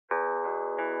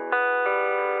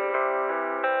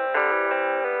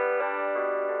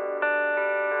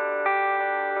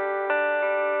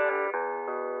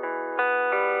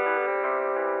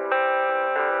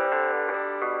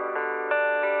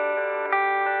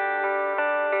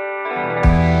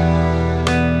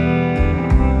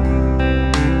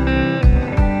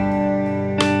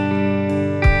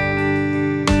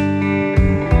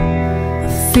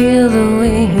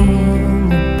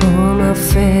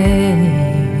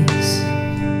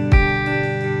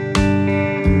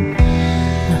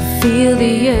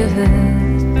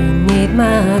beneath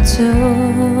my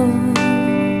toes.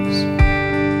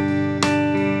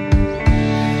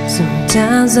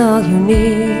 Sometimes all you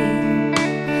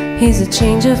need is a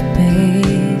change of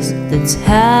pace. That's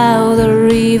how the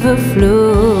river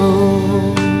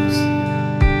flows.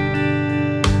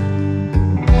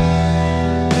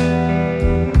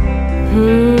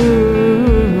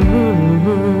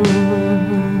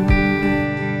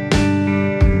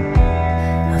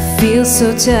 I feel so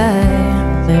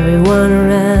tired of everyone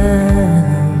around.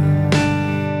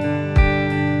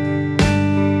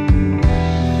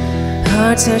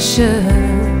 Hearts are shut,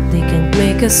 they can't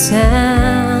make a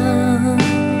sound.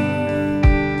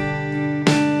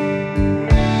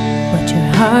 But your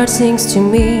heart sings to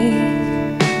me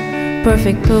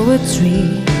perfect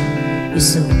poetry. You're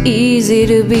so easy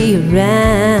to be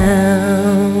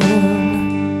around.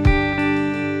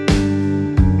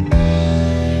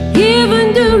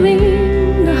 Even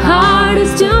during the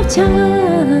hardest of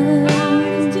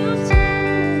times,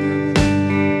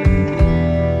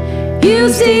 you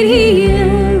stayed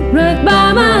here right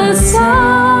by my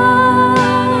side.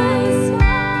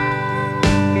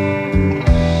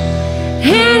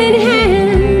 Hand in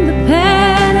hand, the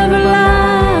path of our life.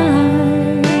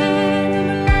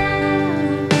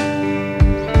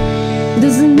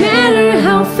 Doesn't matter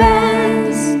how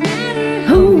fast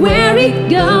or where it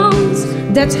goes,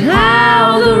 that's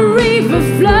how the river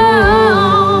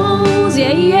flows.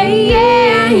 Yeah, yeah,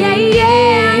 yeah, yeah, yeah,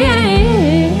 yeah.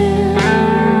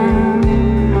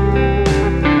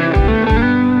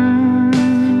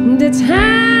 That's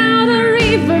how the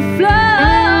river flows,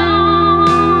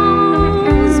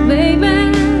 baby.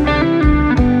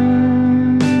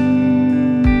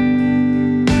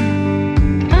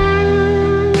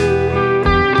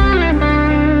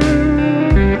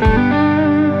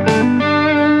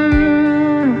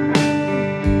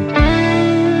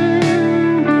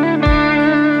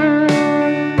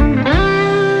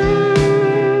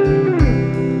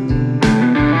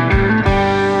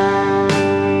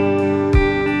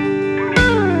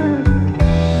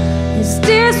 Is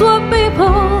this what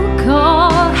people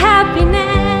call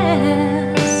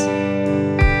happiness?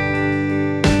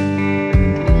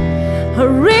 Or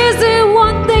is it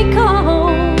what they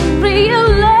call real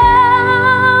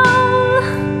love?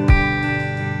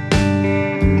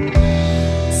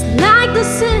 It's like the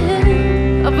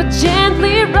scent of a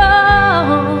gently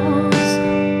rose.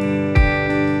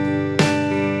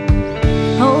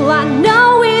 All I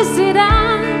know is that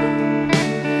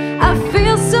I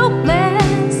feel so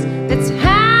blessed. That's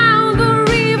how the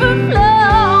river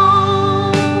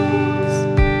flows.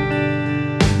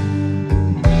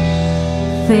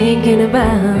 Thinking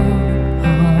about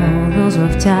all those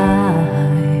rough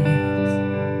times,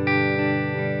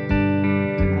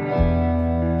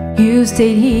 you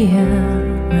stayed here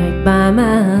right by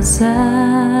my side.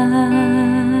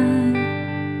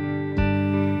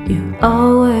 You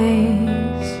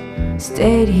always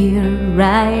stayed here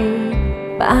right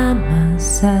by my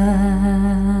side.